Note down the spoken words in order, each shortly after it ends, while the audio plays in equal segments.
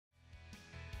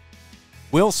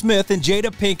Will Smith and Jada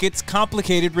Pinkett's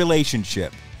complicated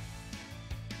relationship.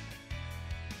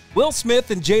 Will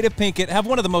Smith and Jada Pinkett have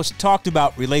one of the most talked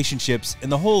about relationships in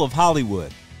the whole of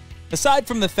Hollywood. Aside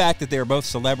from the fact that they are both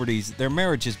celebrities, their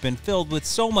marriage has been filled with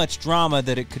so much drama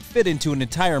that it could fit into an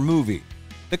entire movie.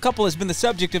 The couple has been the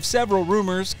subject of several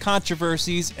rumors,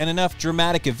 controversies, and enough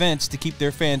dramatic events to keep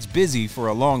their fans busy for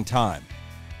a long time.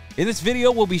 In this video,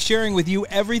 we'll be sharing with you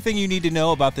everything you need to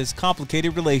know about this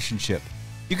complicated relationship.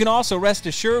 You can also rest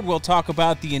assured we'll talk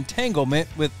about the entanglement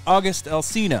with August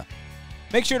Alsina.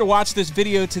 Make sure to watch this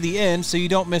video to the end so you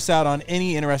don't miss out on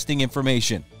any interesting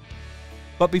information.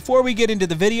 But before we get into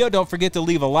the video, don't forget to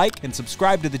leave a like and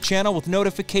subscribe to the channel with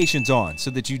notifications on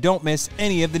so that you don't miss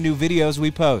any of the new videos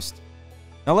we post.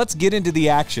 Now let's get into the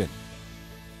action.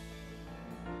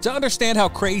 To understand how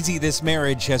crazy this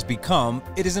marriage has become,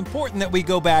 it is important that we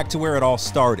go back to where it all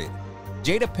started.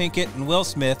 Jada Pinkett and Will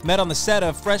Smith met on the set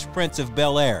of Fresh Prince of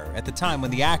Bel-Air at the time when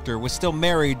the actor was still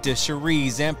married to Cherie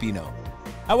Zampino.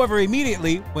 However,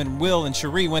 immediately when Will and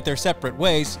Cherie went their separate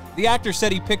ways, the actor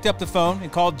said he picked up the phone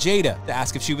and called Jada to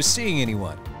ask if she was seeing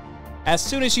anyone. As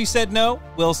soon as she said no,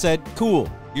 Will said, "Cool,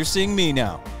 you're seeing me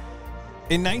now."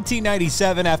 In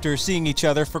 1997, after seeing each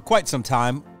other for quite some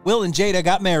time, Will and Jada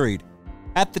got married.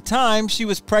 At the time, she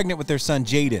was pregnant with their son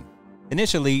Jaden.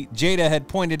 Initially, Jada had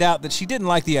pointed out that she didn't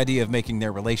like the idea of making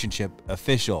their relationship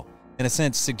official, in a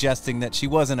sense suggesting that she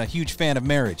wasn't a huge fan of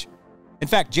marriage. In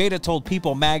fact, Jada told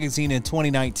People magazine in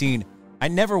 2019, "I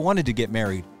never wanted to get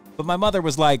married, but my mother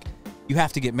was like, 'You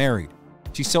have to get married.'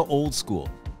 She's so old school.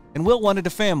 And Will wanted a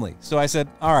family, so I said,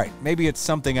 all right, maybe it's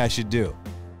something I should do."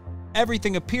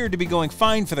 Everything appeared to be going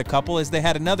fine for the couple as they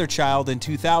had another child in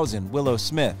 2000, Willow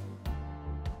Smith.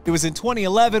 It was in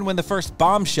 2011 when the first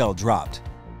bombshell dropped.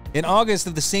 In August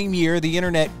of the same year, the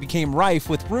internet became rife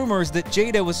with rumors that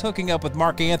Jada was hooking up with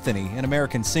Marc Anthony, an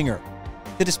American singer.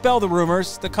 To dispel the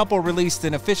rumors, the couple released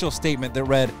an official statement that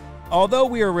read, "Although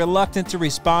we are reluctant to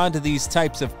respond to these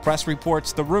types of press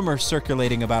reports, the rumors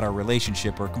circulating about our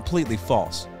relationship are completely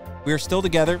false. We are still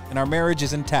together and our marriage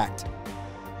is intact."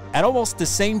 At almost the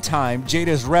same time,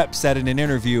 Jada's rep said in an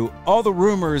interview, "All the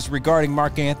rumors regarding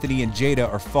Marc Anthony and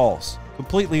Jada are false,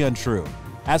 completely untrue.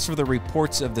 As for the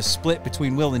reports of the split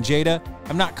between Will and Jada,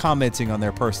 I'm not commenting on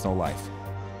their personal life."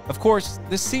 Of course,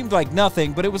 this seemed like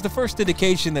nothing, but it was the first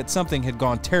indication that something had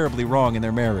gone terribly wrong in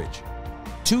their marriage.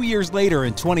 2 years later,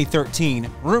 in 2013,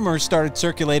 rumors started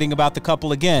circulating about the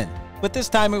couple again, but this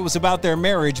time it was about their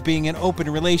marriage being an open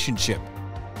relationship.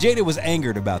 Jada was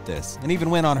angered about this and even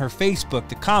went on her Facebook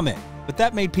to comment, but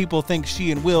that made people think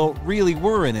she and Will really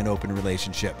were in an open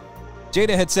relationship.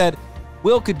 Jada had said,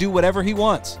 "Will could do whatever he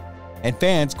wants," and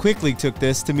fans quickly took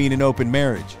this to mean an open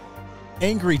marriage.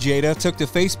 Angry Jada took to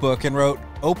Facebook and wrote,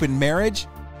 "Open marriage?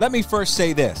 Let me first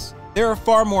say this. There are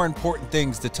far more important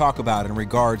things to talk about in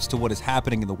regards to what is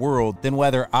happening in the world than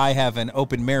whether I have an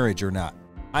open marriage or not.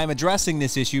 I am addressing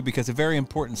this issue because a very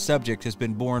important subject has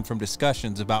been born from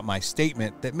discussions about my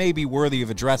statement that may be worthy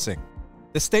of addressing.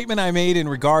 The statement I made in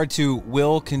regard to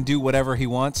Will can do whatever he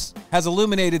wants has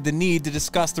illuminated the need to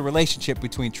discuss the relationship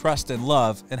between trust and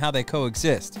love and how they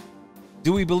coexist.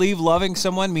 Do we believe loving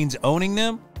someone means owning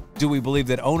them? Do we believe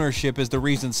that ownership is the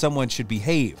reason someone should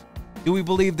behave? Do we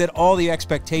believe that all the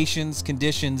expectations,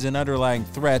 conditions, and underlying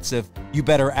threats of 'you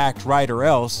better act right or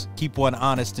else' keep one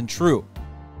honest and true?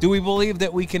 Do we believe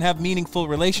that we can have meaningful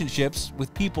relationships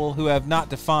with people who have not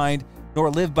defined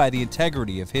nor lived by the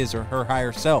integrity of his or her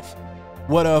higher self?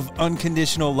 What of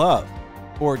unconditional love?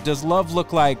 Or does love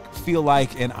look like, feel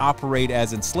like, and operate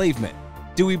as enslavement?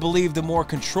 Do we believe the more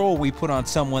control we put on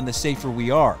someone, the safer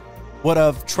we are? What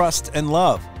of trust and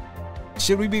love?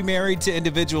 Should we be married to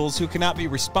individuals who cannot be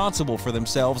responsible for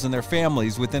themselves and their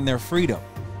families within their freedom?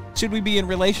 Should we be in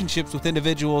relationships with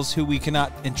individuals who we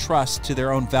cannot entrust to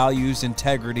their own values,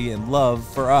 integrity, and love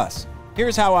for us?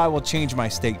 Here's how I will change my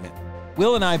statement.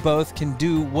 Will and I both can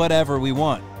do whatever we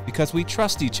want because we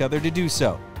trust each other to do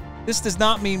so. This does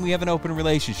not mean we have an open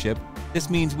relationship. This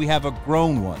means we have a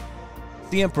grown one.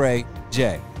 Siempre,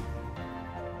 Jay.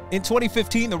 In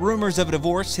 2015, the rumors of a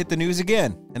divorce hit the news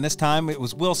again, and this time it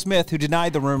was Will Smith who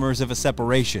denied the rumors of a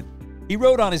separation. He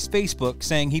wrote on his Facebook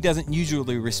saying he doesn't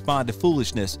usually respond to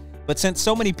foolishness, but since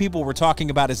so many people were talking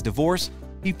about his divorce,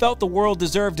 he felt the world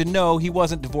deserved to know he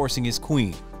wasn't divorcing his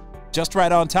queen. Just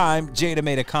right on time, Jada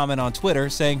made a comment on Twitter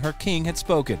saying her king had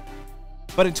spoken.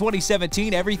 But in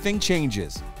 2017, everything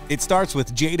changes. It starts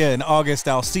with Jada and August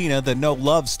Alsina, the No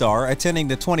Love star, attending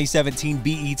the 2017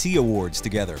 BET Awards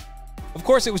together. Of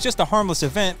course, it was just a harmless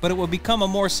event, but it would become a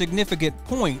more significant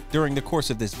point during the course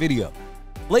of this video.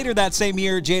 Later that same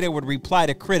year, Jada would reply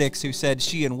to critics who said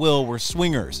she and Will were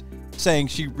swingers, saying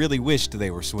she really wished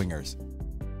they were swingers.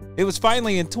 It was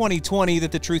finally in 2020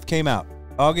 that the truth came out.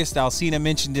 August Alsina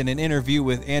mentioned in an interview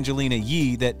with Angelina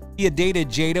Yee that he had dated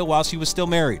Jada while she was still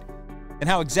married. And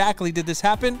how exactly did this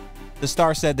happen? The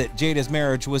star said that Jada's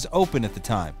marriage was open at the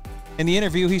time. In the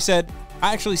interview, he said,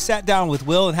 "I actually sat down with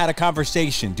Will and had a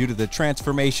conversation due to the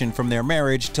transformation from their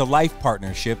marriage to life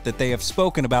partnership that they have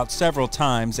spoken about several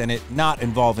times and it not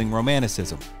involving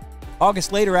romanticism."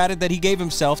 August later added that he gave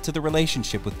himself to the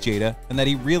relationship with Jada and that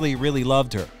he really, really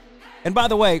loved her. And by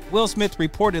the way, Will Smith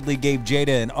reportedly gave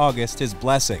Jada and August his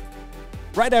blessing.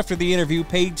 Right after the interview,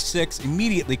 Page Six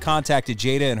immediately contacted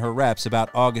Jada and her reps about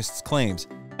August's claims,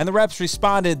 and the reps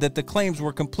responded that the claims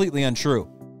were completely untrue.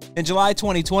 In July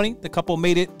 2020, the couple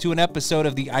made it to an episode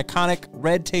of the iconic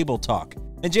Red Table Talk,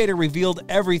 and Jada revealed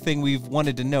everything we've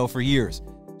wanted to know for years.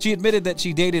 She admitted that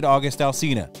she dated August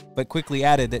Alsina, but quickly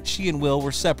added that she and Will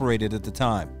were separated at the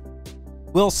time.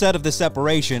 Will said of the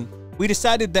separation, "We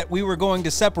decided that we were going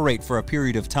to separate for a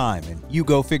period of time, and you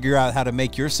go figure out how to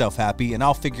make yourself happy, and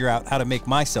I'll figure out how to make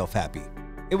myself happy."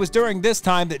 It was during this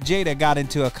time that Jada got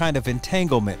into a kind of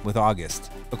entanglement with August,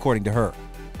 according to her.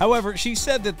 However, she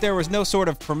said that there was no sort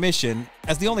of permission,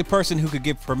 as the only person who could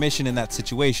give permission in that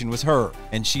situation was her,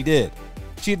 and she did.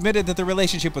 She admitted that the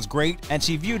relationship was great, and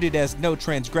she viewed it as no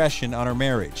transgression on her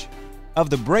marriage. Of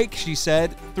the break, she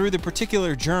said, "Through the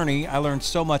particular journey, I learned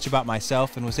so much about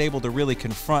myself and was able to really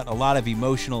confront a lot of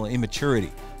emotional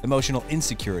immaturity, emotional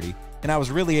insecurity, and I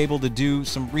was really able to do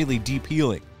some really deep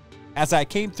healing. As I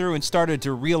came through and started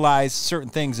to realize certain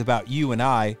things about you and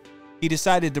I, he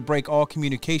decided to break all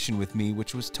communication with me,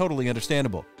 which was totally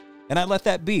understandable. And I let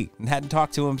that be and hadn't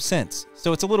talked to him since.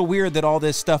 So it's a little weird that all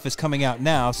this stuff is coming out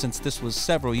now since this was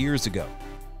several years ago."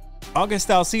 August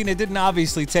Alsina didn't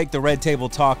obviously take the Red Table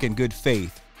Talk in good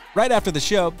faith. Right after the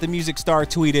show, the music star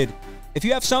tweeted, "If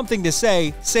you have something to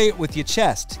say it with your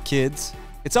chest, kids.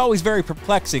 It's always very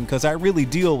perplexing because I really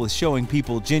deal with showing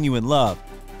people genuine love.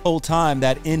 Whole time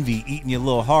that envy eating your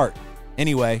little heart.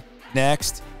 Anyway,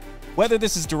 next." Whether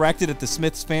this is directed at the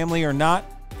Smiths family or not,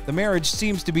 the marriage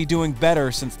seems to be doing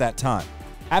better since that time.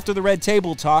 After the Red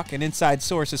Table Talk, an inside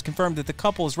source has confirmed that the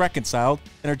couple is reconciled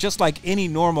and are just like any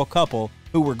normal couple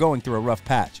who were going through a rough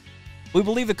patch. We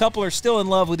believe the couple are still in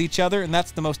love with each other, and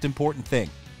that's the most important thing.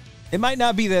 It might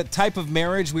not be the type of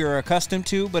marriage we are accustomed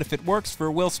to, but if it works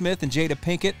for Will Smith and Jada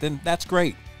Pinkett, then that's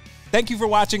great. Thank you for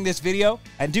watching this video,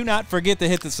 and do not forget to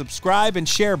hit the subscribe and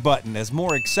share button as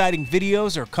more exciting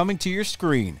videos are coming to your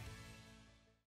screen.